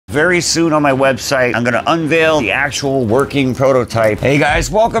Very soon on my website, I'm gonna unveil the actual working prototype. Hey guys,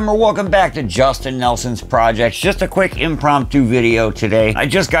 welcome back to Justin Nelson's Projects. Just a quick impromptu video today. I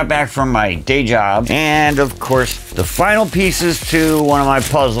just got back from my day job, and of course, the final pieces to one of my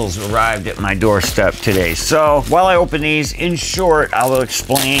puzzles arrived at my doorstep today. So while I open these, in short, I will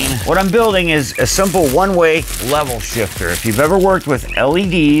explain. What I'm building is a simple one-way level shifter. If you've ever worked with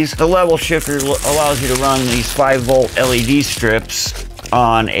LEDs, the level shifter allows you to run these 5-volt LED strips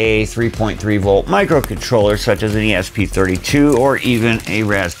on a 3.3 volt microcontroller such as an ESP32 or even a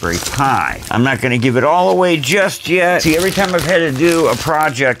Raspberry Pi. I'm not going to give it all away just yet. See, every time I've had to do a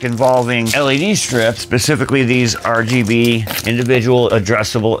project involving LED strips, specifically these RGB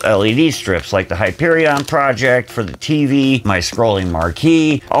Individually-Addressable LED strips, like the Hyperion project for the TV, my scrolling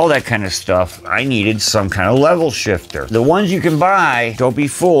marquee, all that kind of stuff, I needed some kind of level shifter. The ones you can buy, don't be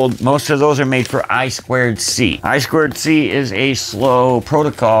fooled, most of those are made for I2C. I2C is a slow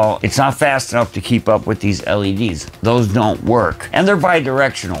protocol. It's not fast enough to keep up with these LEDs. Those don't work. And they're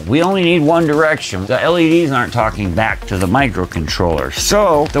bi-directional. We only need one direction. The LEDs aren't talking back to the microcontroller.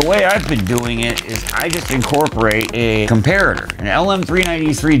 So the way I've been doing it is I just incorporate a comparator, an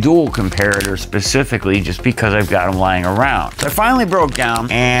LM393 dual comparator specifically, just because I've got them lying around. So I finally broke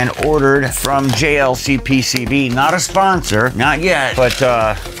down and ordered from JLC PCB, not a sponsor, not yet, but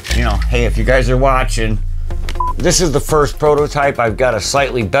you know, hey, if you guys are watching, this is the first prototype. I've got a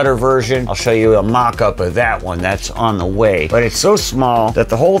slightly better version. I'll show you a mock-up of that one. That's on the way. But it's so small that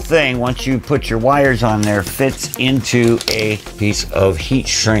the whole thing, once you put your wires on there, fits into a piece of heat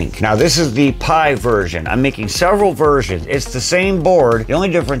shrink. Now, this is the Pi version. I'm making several versions. It's the same board. The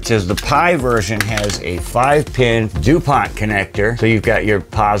only difference is the Pi version has a 5-pin DuPont connector. So you've got your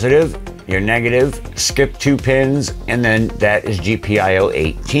positive, your negative, skip 2 pins, and then that is GPIO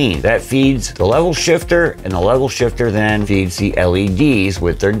 18. That feeds the level shifter, and the level shifter then feeds the LEDs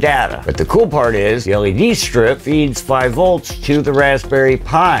with their data. But the cool part is the LED strip feeds 5 volts to the Raspberry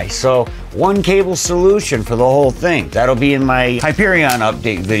Pi. So one cable solution for the whole thing. That'll be in my Hyperion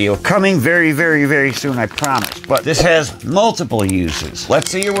update video coming very soon, I promise. But this has multiple uses. Let's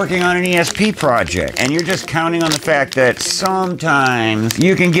say you're working on an ESP project and you're just counting on the fact that sometimes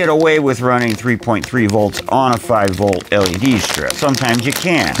you can get away with running 3.3 volts on a 5-volt LED strip. Sometimes you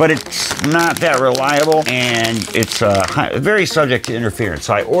can, but it's not that reliable and it's very subject to interference.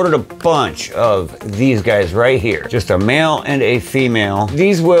 So I ordered a bunch of these guys right here, just a male and a female.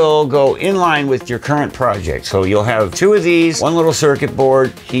 These will go in line with your current project. So you'll have 2 of these, one little circuit board,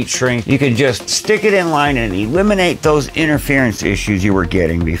 heat shrink. You can just stick it in line and eliminate those interference issues you were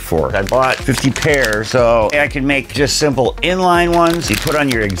getting before. I bought 50 pairs, so I can make just simple inline ones. You put on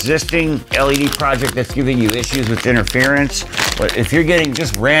your existing LED project that's giving you issues with interference. But if you're getting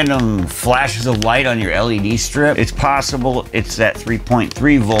just random flashes of light on your LED strip, it's possible it's that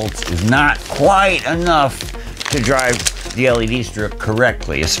 3.3 volts is not quite enough to drive the LED strip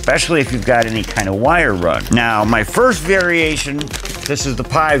correctly, especially if you've got any kind of wire run. Now, my first variation, this is the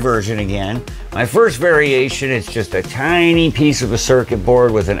Pi version again. My first variation is just a tiny piece of a circuit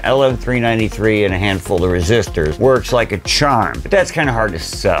board with an LM393 and a handful of resistors. Works like a charm, but that's kind of hard to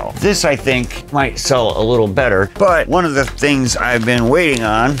sell. This, I think, might sell a little better, but one of the things I've been waiting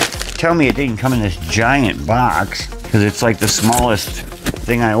on, tell me it didn't come in this giant box, because it's like the smallest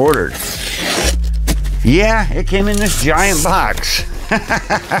thing I ordered. Yeah, it came in this giant box.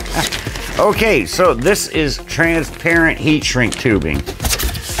 Okay, so this is transparent heat shrink tubing.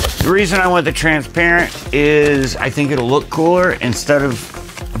 The reason I want the transparent is I think it'll look cooler instead of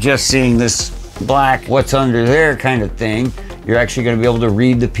just seeing this black, what's under there kind of thing. You're actually going to be able to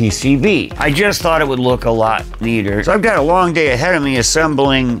read the PCB. I just thought it would look a lot neater. So I've got a long day ahead of me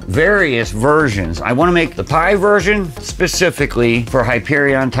assembling various versions. I want to make the Pi version specifically for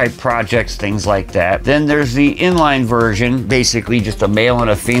Hyperion type projects, things like that. Then there's the inline version, basically just a male and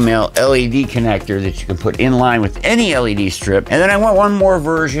a female LED connector that you can put in line with any LED strip. And then I want one more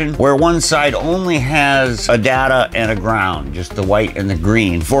version where one side only has a data and a ground, just the white and the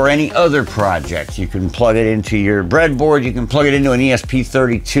green. For any other projects, you can plug it into your breadboard, you can plug it into an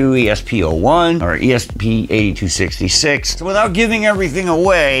ESP32, ESP01, or ESP8266. So without giving everything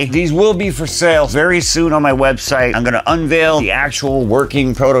away, these will be for sale very soon on my website. I'm gonna unveil the actual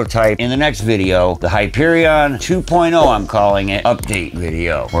working prototype in the next video, the Hyperion 2.0, I'm calling it, update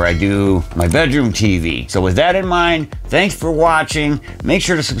video, where I do my bedroom TV. So with that in mind, thanks for watching. Make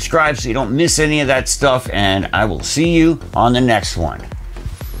sure to subscribe so you don't miss any of that stuff, and I will see you on the next one.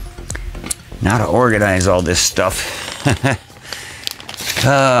 Now to organize all this stuff.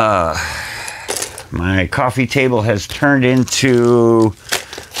 My coffee table has turned into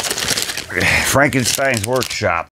Frankenstein's workshop.